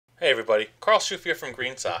Hey everybody, Carl Schoof here from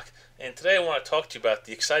GSAP, and today I want to talk to you about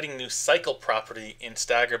the exciting new cycle property in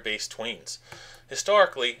Stagger-based tweens.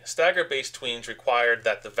 Historically, Stagger-based tweens required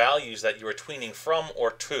that the values that you were tweening from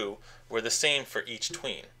or to were the same for each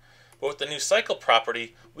tween. But with the new cycle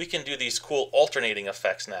property, we can do these cool alternating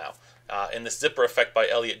effects now. In this zipper effect by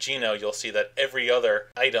Elliott Gino, you'll see that every other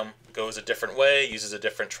item goes a different way, uses a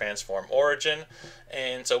different transform origin,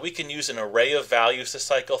 and so we can use an array of values to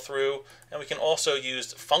cycle through, and we can also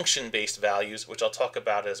use function-based values, which I'll talk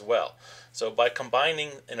about as well. So by combining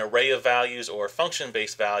an array of values or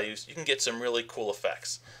function-based values, you can get some really cool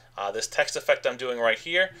effects. This text effect I'm doing right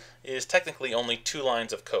here is technically only 2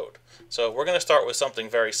 lines of code. So we're going to start with something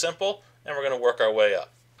very simple, and we're going to work our way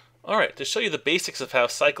up. Alright, to show you the basics of how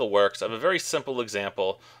cycle works, I have a very simple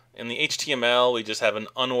example. In the HTML, we just have an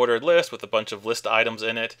unordered list with a bunch of list items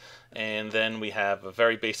in it, and then we have a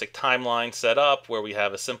very basic timeline set up where we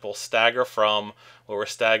have a simple stagger from, where we're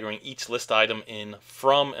staggering each list item in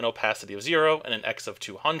from an opacity of 0 and an x of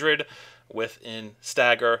 200 with an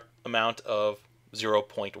stagger amount of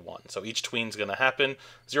 0.1. So each tween is going to happen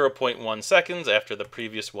 0.1 seconds after the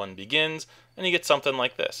previous one begins, and you get something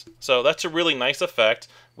like this. So that's a really nice effect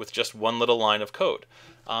with just one little line of code.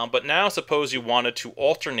 But now suppose you wanted to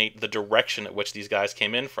alternate the direction at which these guys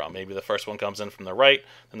came in from. Maybe the first one comes in from the right,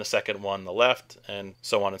 then the second one the left, and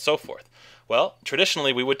so on and so forth. Well,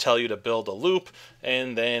 traditionally we would tell you to build a loop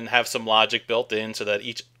and then have some logic built in so that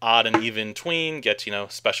each odd and even tween gets,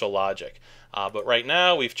 special logic. But right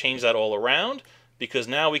now we've changed that all around, because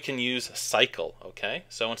now we can use cycle, okay?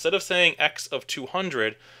 So instead of saying x of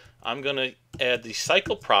 200, I'm going to add the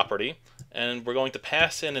cycle property, and we're going to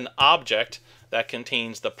pass in an object that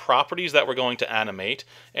contains the properties that we're going to animate,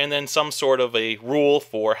 and then some sort of a rule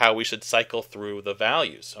for how we should cycle through the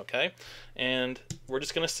values, okay? And we're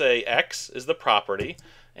just going to say x is the property,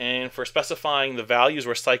 and for specifying the values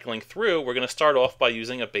we're cycling through, we're going to start off by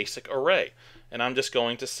using a basic array. And I'm just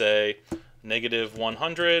going to say negative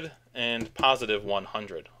 100 and positive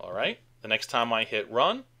 100, all right? The next time I hit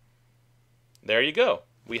run, there you go.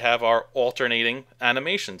 We have our alternating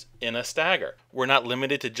animations in a stagger. We're not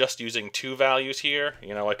limited to just using 2 values here.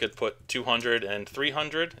 I could put 200 and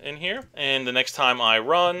 300 in here, and the next time I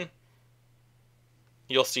run,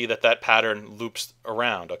 you'll see that that pattern loops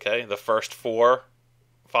around, okay? The first 4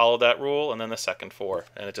 follow that rule, and then the second 4,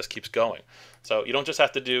 and it just keeps going. So you don't just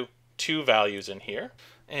have to do 2 values in here.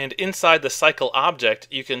 And inside the cycle object,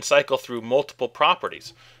 you can cycle through multiple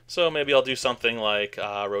properties. So maybe I'll do something like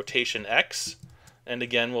rotation x, and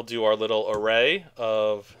again we'll do our little array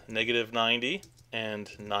of negative 90 and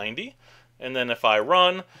 90. And then if I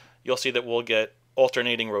run, you'll see that we'll get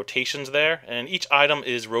alternating rotations there, and each item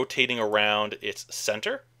is rotating around its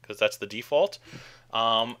center, because that's the default.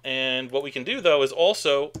 And what we can do though is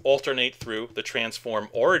also alternate through the transform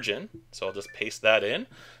origin. So I'll just paste that in.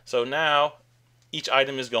 So now each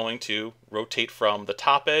item is going to rotate from the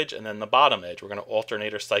top edge and then the bottom edge. We're going to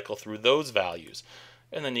alternate or cycle through those values.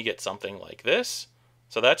 And then you get something like this.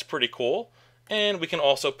 So that's pretty cool. And we can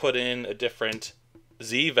also put in a different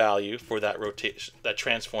z value for that rotation, that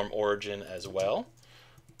transform origin as well.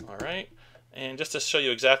 All right. And just to show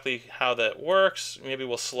you exactly how that works, maybe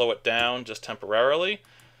we'll slow it down just temporarily.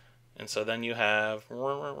 And so then you have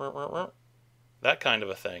that kind of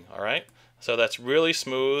a thing, all right? So that's really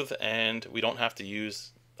smooth, and we don't have to use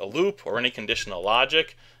a loop or any conditional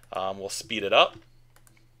logic. We'll speed it up.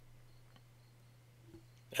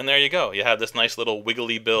 And there you go. You have this nice little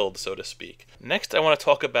wiggly build, so to speak. Next, I want to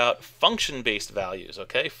talk about function-based values,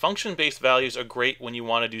 okay? Function-based values are great when you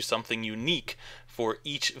want to do something unique for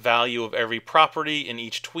each value of every property in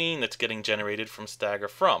each tween that's getting generated from stagger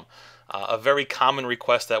from. A very common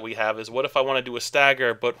request that we have is, what if I want to do a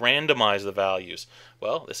stagger but randomize the values?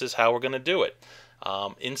 Well, this is how we're going to do it.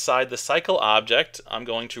 Inside the cycle object, I'm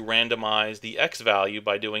going to randomize the x value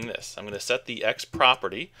by doing this. I'm going to set the x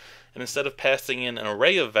property, and instead of passing in an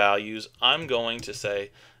array of values, I'm going to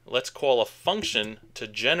say, let's call a function to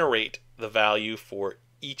generate the value for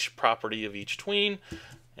each property of each tween,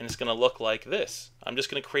 and it's going to look like this. I'm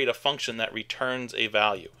just going to create a function that returns a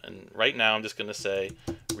value, and right now I'm just going to say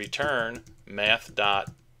return math.random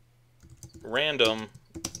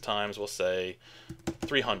times, we'll say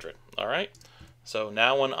 300, all right? So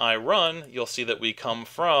now when I run, you'll see that we come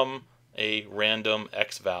from a random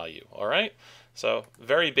x value, all right? So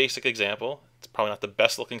very basic example. It's probably not the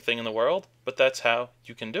best looking thing in the world, but that's how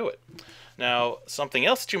you can do it. Now, something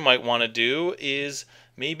else that you might want to do is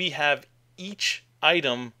maybe have each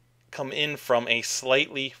item come in from a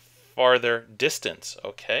slightly farther distance,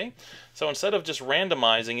 okay? So instead of just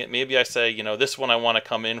randomizing it, maybe I say, this one I want to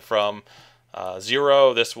come in from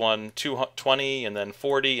 0, this one 20, and then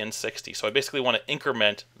 40 and 60. So I basically want to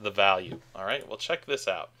increment the value. All right, well, check this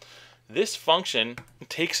out. This function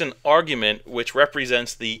takes an argument which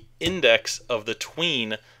represents the index of the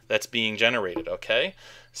tween that's being generated, okay?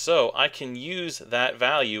 So I can use that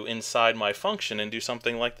value inside my function and do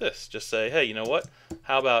something like this. Just say, hey, you know what?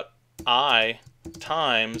 How about I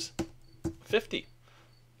times 50?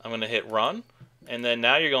 I'm going to hit run, and then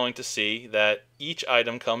now you're going to see that each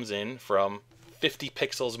item comes in from 50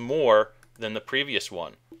 pixels more than the previous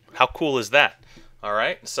one. How cool is that? All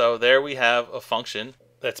right, so there we have a function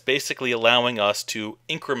that's basically allowing us to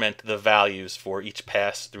increment the values for each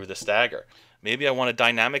pass through the stagger. Maybe I want to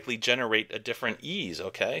dynamically generate a different ease,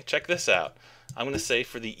 okay? Check this out. I'm going to say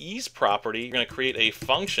for the ease property, you're going to create a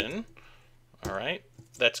function, all right,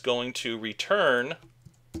 that's going to return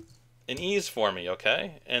an ease for me,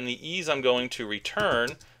 okay? And the ease I'm going to return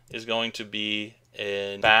is going to be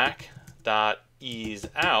in back.ease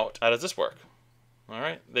out. How does this work? All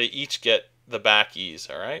right, they each get the back ease,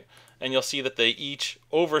 all right? And you'll see that they each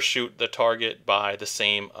overshoot the target by the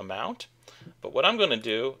same amount. But what I'm going to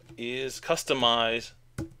do is customize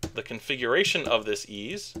the configuration of this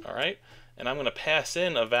ease, all right? And I'm going to pass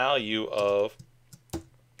in a value of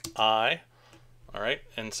I, all right?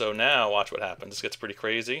 And so now watch what happens. This gets pretty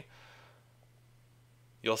crazy.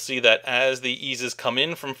 You'll see that as the eases come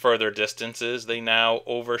in from further distances, they now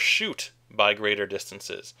overshoot by greater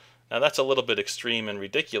distances. Now that's a little bit extreme and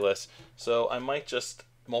ridiculous, so I might just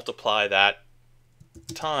multiply that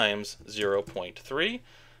times 0.3,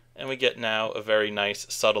 and we get now a very nice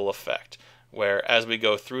subtle effect, where as we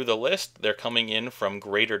go through the list, they're coming in from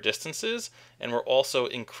greater distances, and we're also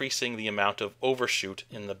increasing the amount of overshoot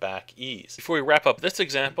in the back ease. Before we wrap up this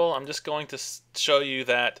example, I'm just going to show you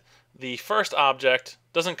that the first object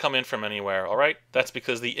doesn't come in from anywhere, all right? That's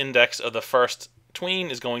because the index of the first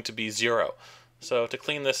tween is going to be 0. So to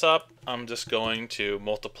clean this up, I'm just going to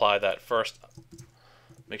multiply that first.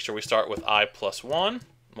 Make sure we start with I plus 1,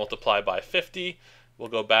 multiply by 50. We'll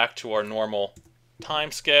go back to our normal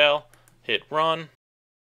time scale, hit run,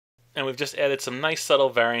 and we've just added some nice subtle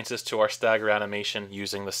variances to our stagger animation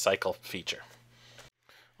using the cycle feature.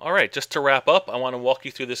 All right, just to wrap up, I want to walk you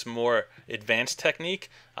through this more advanced technique.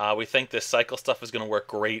 We think this cycle stuff is going to work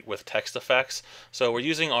great with text effects. So we're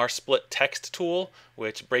using our split text tool,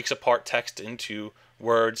 which breaks apart text into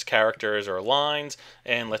words, characters, or lines,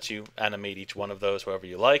 and lets you animate each one of those however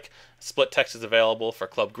you like. Split text is available for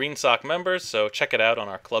Club Green Sock members, so check it out on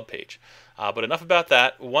our club page. But enough about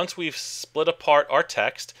that. Once we've split apart our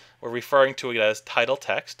text, we're referring to it as title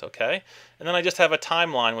text, okay? And then I just have a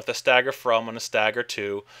timeline with a stagger from and a stagger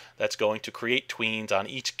to that's going to create tweens on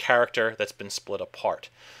each character that's been split apart.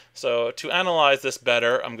 So to analyze this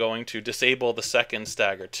better, I'm going to disable the second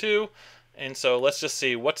stagger to, and so let's just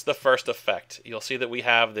see what's the first effect. You'll see that we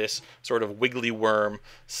have this sort of wiggly worm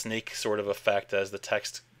snake sort of effect as the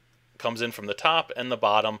text comes in from the top and the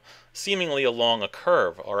bottom, seemingly along a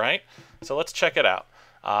curve, all right? So let's check it out.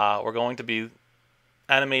 We're going to be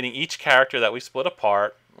animating each character that we split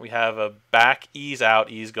apart. We have a back ease out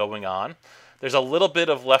ease going on. There's a little bit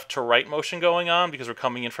of left to right motion going on because we're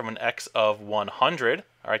coming in from an X of 100.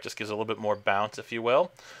 All right, just gives a little bit more bounce, if you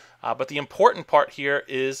will. But the important part here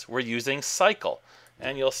is we're using cycle.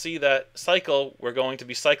 And you'll see that cycle, we're going to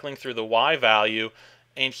be cycling through the Y value.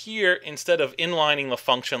 And here, instead of inlining the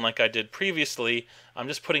function like I did previously, I'm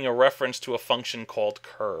just putting a reference to a function called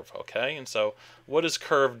curve, okay? And so what does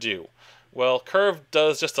curve do? Well, curve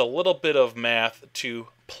does just a little bit of math to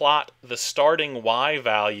plot the starting Y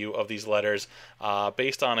value of these letters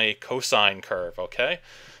based on a cosine curve, okay?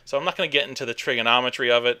 So I'm not going to get into the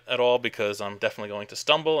trigonometry of it at all because I'm definitely going to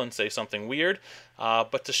stumble and say something weird.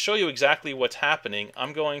 But to show you exactly what's happening,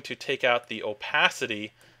 I'm going to take out the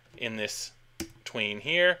opacity in this tween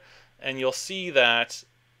here, and you'll see that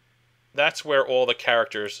that's where all the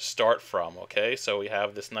characters start from, okay? So we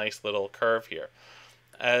have this nice little curve here.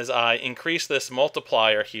 As I increase this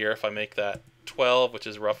multiplier here, if I make that 12, which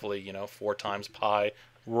is roughly, 4 times pi,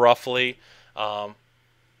 roughly,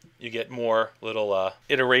 you get more little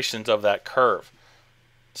iterations of that curve.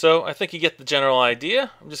 So I think you get the general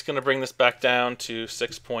idea. I'm just going to bring this back down to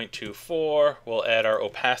 6.24. We'll add our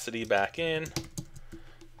opacity back in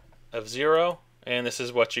of 0, and this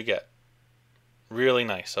is what you get. Really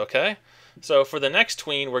nice, okay? So for the next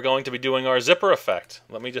tween, we're going to be doing our zipper effect.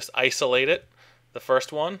 Let me just isolate it, the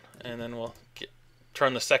first one, and then we'll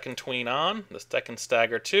turn the second tween on, the second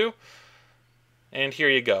stagger 2, and here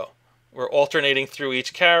you go. We're alternating through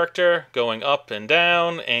each character, going up and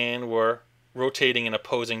down, and we're rotating in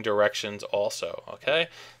opposing directions also, okay?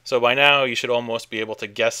 So by now you should almost be able to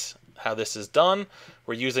guess how this is done.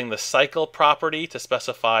 We're using the cycle property to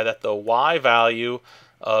specify that the y value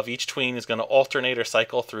of each tween is going to alternate or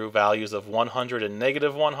cycle through values of 100 and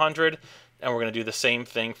negative 100. And we're going to do the same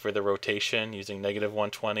thing for the rotation using negative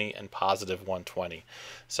 120 and positive 120.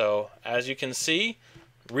 So as you can see,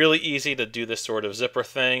 really easy to do this sort of zipper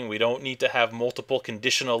thing. We don't need to have multiple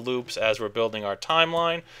conditional loops as we're building our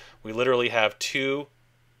timeline. We literally have two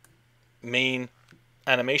main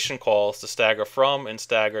animation calls to stagger from and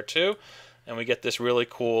stagger to, and we get this really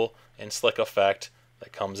cool and slick effect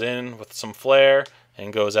that comes in with some flair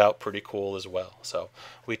and goes out pretty cool as well. So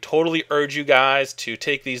we totally urge you guys to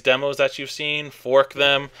take these demos that you've seen, fork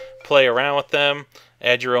them, play around with them,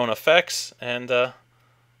 add your own effects, and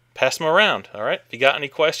pass them around. All right, if you got any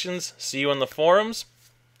questions, see you in the forums.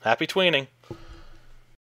 Happy tweening.